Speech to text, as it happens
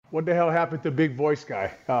what the hell happened to big voice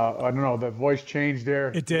guy? I don't know. The voice changed there.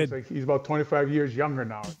 It did. Like he's about 25 years younger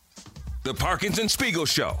now. The Parkinson Spiegel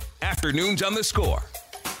Show. Afternoons on The Score.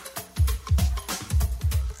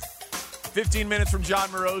 15 minutes from John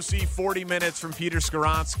Morosi, 40 minutes from Peter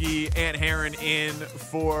Skoronsky, Ant Heron in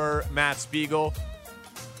for Matt Spiegel.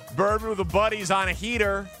 Bourbon with a Buddy's on a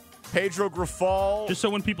heater. Pedro Grafal. Just so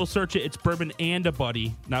when people search it, it's bourbon and a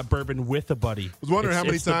buddy, not bourbon with a buddy. I was wondering how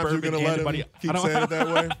many times you're going to let him keep saying it that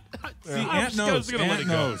way. See, Ant knows. Ant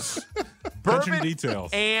knows. Bourbon details.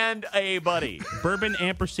 And a buddy. Bourbon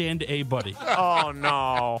ampersand a buddy. Oh,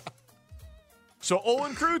 no. So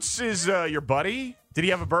Olin Kreutz is your buddy. Did he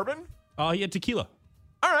have a bourbon? He had tequila.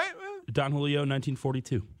 All right. Don Julio,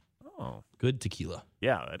 1942. Oh. Good tequila.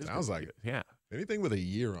 Yeah, that Sounds like it. Yeah. Anything with a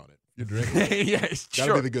year on it. You're drinking. Yes,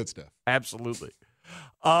 Gotta be the good stuff. Absolutely.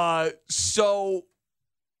 So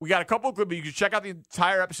we got a couple of clips. You can check out the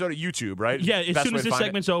entire episode at YouTube, right? Yeah, as Best soon way as to this find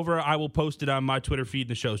segment's over, I will post it on my Twitter feed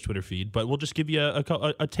and the show's Twitter feed. But we'll just give you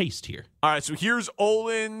a taste here. All right, so here's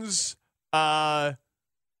Olin's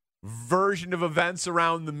version of events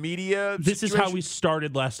around the media. This is how we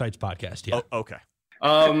started last night's podcast. Yeah. Oh, okay.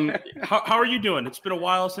 How are you doing? It's been a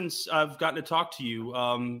while since I've gotten to talk to you.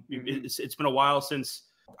 It's been a while since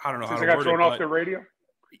I don't know Since how I to got word thrown it, off but- the radio.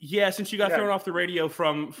 Yeah, since you got thrown off the radio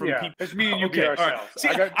from Yeah, people. it's me and you Okay, be all right. ourselves. See,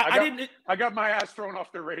 I got my ass thrown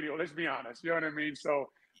off the radio. Let's be honest. You know what I mean? So,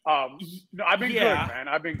 no, I've been good, man.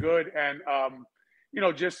 I've been good, and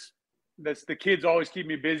just the kids always keep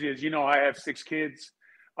me busy. As you know, I have 6 kids.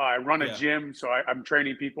 I run a gym, so I'm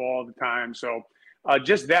training people all the time. So,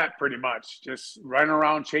 just that pretty much, just running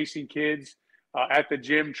around chasing kids at the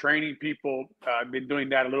gym, training people. I've been doing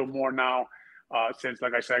that a little more now since,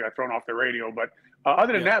 like I said, I got thrown off the radio. But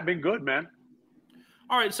other than that, been good, man.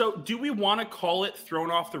 All right, so do we want to call it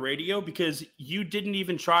thrown off the radio? Because you didn't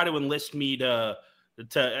even try to enlist me to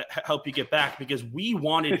help you get back because we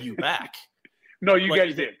wanted you back. No, you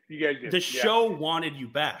guys did. You guys did. The show wanted you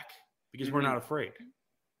back because we're not afraid.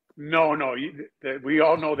 No. We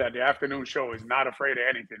all know that the afternoon show is not afraid of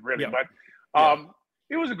anything, really. Yeah. But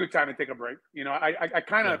it was a good time to take a break. You know, I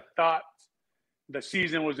kind of thought the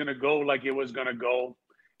season was going to go like it was going to go.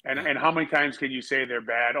 And how many times can you say they're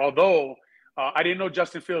bad? Although I didn't know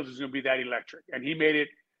Justin Fields was going to be that electric. And he made it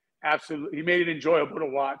enjoyable to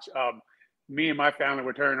watch. Me and my family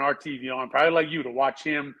were turning our TV on, probably like you, to watch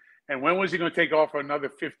him. And when was he going to take off for another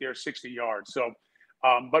 50 or 60 yards? So,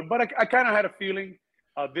 but I kind of had a feeling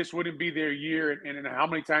this wouldn't be their year. And how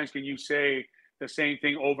many times can you say the same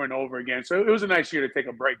thing over and over again? So it was a nice year to take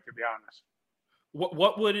a break, to be honest.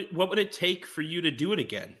 What would it take for you to do it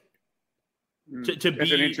again? To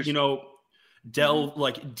be, delve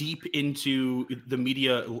like deep into the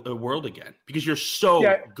media world again, because you're so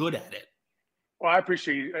good at it. Well, I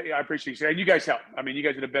appreciate you. And you guys help. I mean, you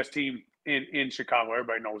guys are the best team in Chicago.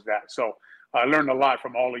 Everybody knows that. So I learned a lot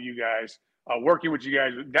from all of you guys. Working with you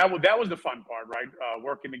guys, that was the fun part, right?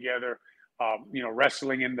 Working together,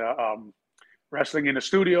 wrestling in the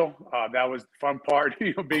studio. That was the fun part.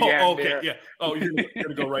 Big Ant there. Yeah. Oh, you're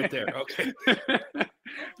gonna go right there. Okay.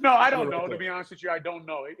 No, I don't know. To be honest with you, I don't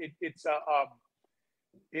know.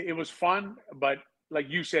 It was fun, but like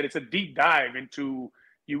you said, it's a deep dive into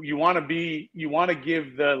you want to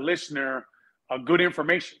give the listener a good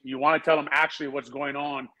information. You want to tell them actually what's going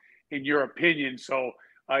on in your opinion. So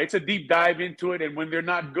it's a deep dive into it. And when they're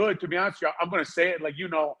not good, to be honest with you, I'm going to say it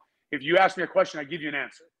if you ask me a question, I give you an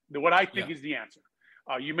answer. What I think is the answer.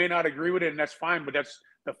 You may not agree with it, and that's fine, but that's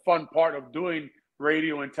the fun part of doing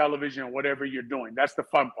radio and television or whatever you're doing. That's the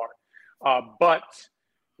fun part. But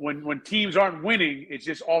when teams aren't winning, it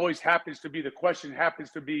just always happens to be, the question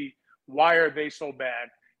happens to be, why are they so bad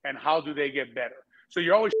and how do they get better? So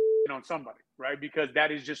you're always on somebody, right? Because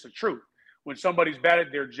that is just the truth. When somebody's bad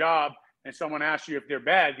at their job and someone asks you if they're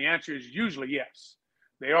bad, the answer is usually yes.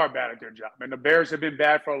 They are bad at their job. And the Bears have been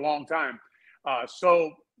bad for a long time.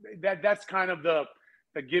 So that's kind of the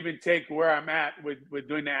give and take where I'm at with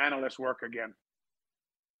doing the analyst work again.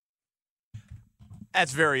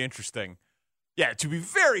 That's very interesting. Yeah, to be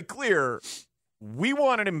very clear, we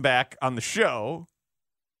wanted him back on the show,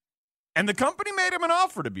 and the company made him an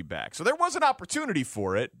offer to be back. So there was an opportunity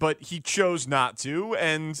for it, but he chose not to,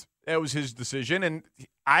 and it was his decision. And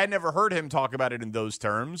I had never heard him talk about it in those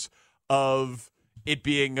terms of it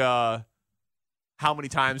being how many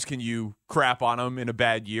times can you crap on him in a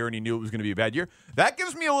bad year, and he knew it was going to be a bad year. That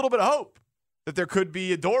gives me a little bit of hope that there could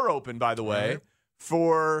be a door open, by the way,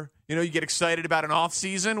 for, you get excited about an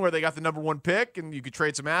offseason where they got the number 1 pick and you could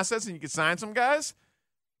trade some assets and you could sign some guys.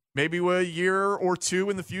 Maybe a year or two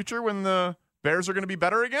in the future when the Bears are going to be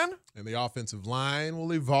better again? And the offensive line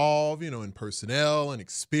will evolve, in personnel and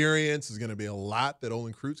experience. There's going to be a lot that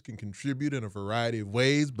Olin Kreutz can contribute in a variety of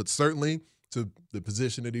ways, but certainly to the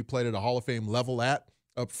position that he played at a Hall of Fame level at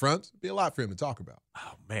up front, it'd be a lot for him to talk about.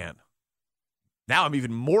 Oh, man. Now I'm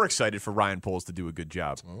even more excited for Ryan Poles to do a good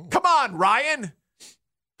job. Oh. Come on, Ryan.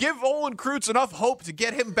 Give Olin Kreutz enough hope to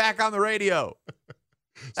get him back on the radio.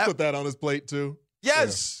 Put that on his plate, too.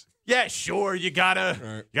 Yes. Yeah, sure. You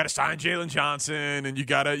gotta sign Jalen Johnson, and you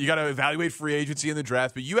gotta evaluate free agency in the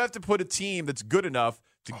draft. But you have to put a team that's good enough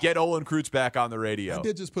to get Olin Kreutz back on the radio. I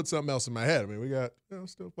did just put something else in my head. I mean, we got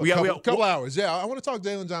still a couple hours. Yeah, I want to talk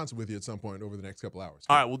Jalen Johnson with you at some point over the next couple hours.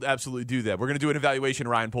 All right, we'll absolutely do that. We're going to do an evaluation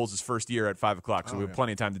of Ryan Poles' first year at 5 o'clock, so we have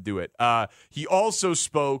plenty of time to do it. He also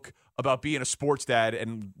spoke about being a sports dad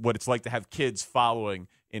and what it's like to have kids following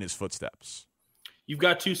in his footsteps. You've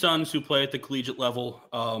got two sons who play at the collegiate level.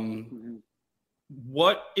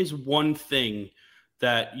 What is one thing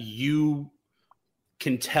that you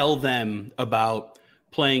can tell them about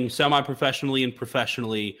playing semi-professionally and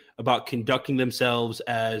professionally, about conducting themselves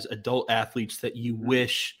as adult athletes that you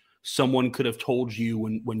wish someone could have told you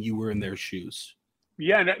when you were in their shoes?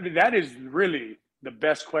 Yeah, that is really the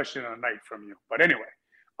best question of the night from you. But anyway.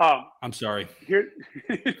 I'm sorry. Here,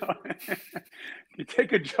 you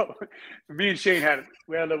take a joke. Me and Shane had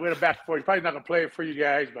we had a back and forth. He's probably not gonna play it for you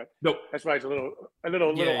guys, but nope. That's why it's a little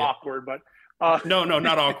awkward. But no,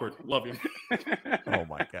 not awkward. Love you. Oh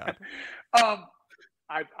my God.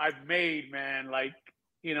 I've made, man,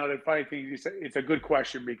 the funny thing is it's a good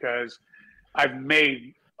question because I've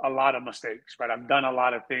made a lot of mistakes, right? I've done a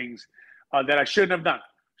lot of things that I shouldn't have done.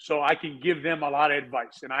 So I can give them a lot of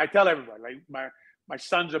advice, and I tell everybody, like my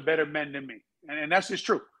sons are better men than me. And that's just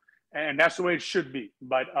true. And that's the way it should be.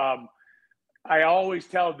 But I always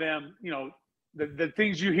tell them, the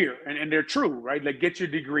things you hear, and they're true, right? Like, get your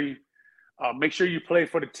degree. Make sure you play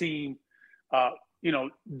for the team.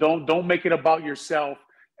 Don't make it about yourself.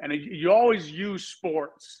 And you always use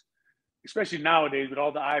sports, especially nowadays with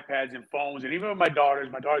all the iPads and phones. And even with my daughter's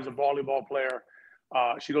a volleyball player.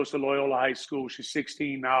 She goes to Loyola High School. She's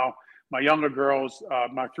 16 now. My younger girls,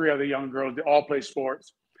 my three other young girls, they all play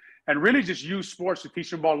sports. And really just use sports to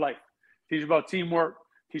teach them about life, teach them about teamwork,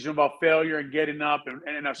 teach them about failure and getting up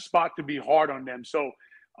and a spot to be hard on them. So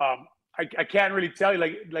I can't really tell you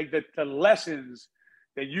like the lessons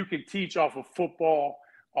that you can teach off of football,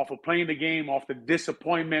 off of playing the game, off the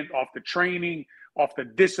disappointment, off the training, off the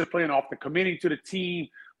discipline, off the committing to the team,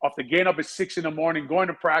 off the getting up at 6 a.m, going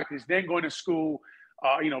to practice, then going to school,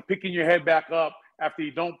 picking your head back up after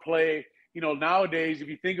you don't play. Nowadays, if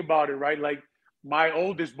you think about it, right, like my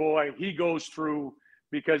oldest boy, he goes through,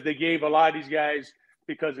 because they gave a lot of these guys,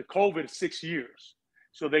 because of COVID, 6 years.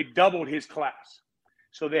 So they doubled his class.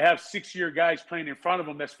 So they have 6-year guys playing in front of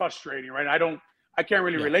them. That's frustrating, right? I can't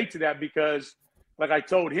really relate to that because, like I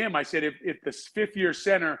told him, I said, if the 5th-year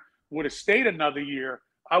center would have stayed another year,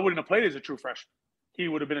 I wouldn't have played as a true freshman. He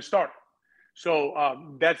would have been a starter. So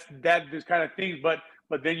that's this kind of thing. But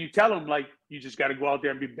then you tell them, like, you just got to go out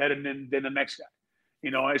there and be better than the next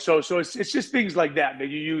guy, So it's just things like that you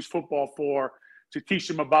use football for, to teach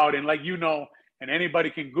them about. And like, and anybody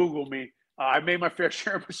can Google me. I made my fair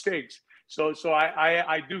share of mistakes. So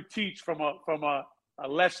I do teach from a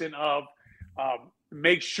lesson of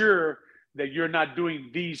make sure that you're not doing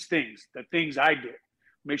these things, the things I did.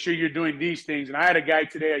 Make sure you're doing these things. And I had a guy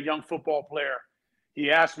today, a young football player.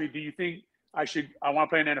 He asked me, do you think I want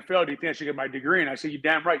to play in the NFL? Do you think I should get my degree? And I said, you're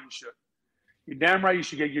damn right you should. You're damn right you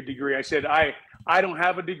should get your degree. I said, I don't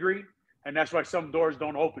have a degree, and that's why some doors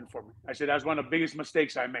don't open for me. I said, that's one of the biggest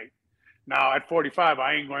mistakes I made. Now, at 45,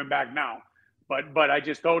 I ain't going back now. But I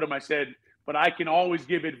just told him, I said, but I can always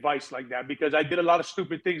give advice like that because I did a lot of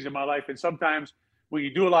stupid things in my life. And sometimes when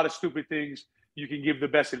you do a lot of stupid things, you can give the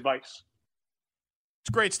best advice. It's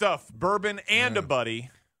great stuff. Bourbon and a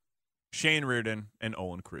buddy, Shane Reardon and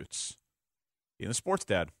Olin Kreutz. Being the sports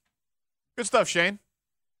dad. Good stuff, Shane.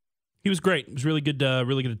 He was great. It was really good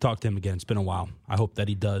to talk to him again. It's been a while. I hope that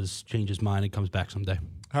he does change his mind and comes back someday.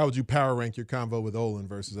 How would you power rank your convo with Olin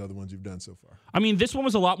versus other ones you've done so far? I mean, this one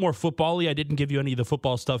was a lot more football-y. I didn't give you any of the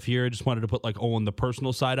football stuff here. I just wanted to put like Olin, the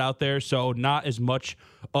personal side out there. So not as much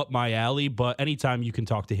up my alley, but anytime you can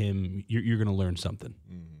talk to him, you're going to learn something.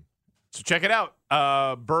 Mm-hmm. So check it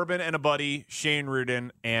out. Bourbon and a buddy, Shane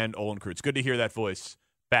Reardon and Olin Kreutz. Good to hear that voice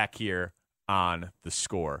back here on The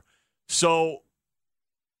Score. So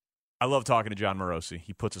I love talking to John Morosi.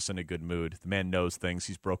 He puts us in a good mood. The man knows things.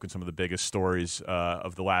 He's broken some of the biggest stories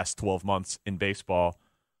of the last 12 months in baseball.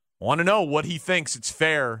 I want to know what he thinks it's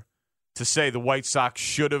fair to say the White Sox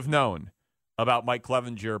should have known about Mike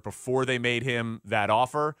Clevinger before they made him that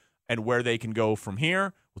offer. and where they can go from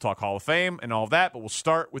here. We'll talk Hall of Fame and all of that, but we'll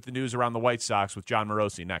start with the news around the White Sox with John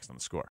Morosi next on The Score.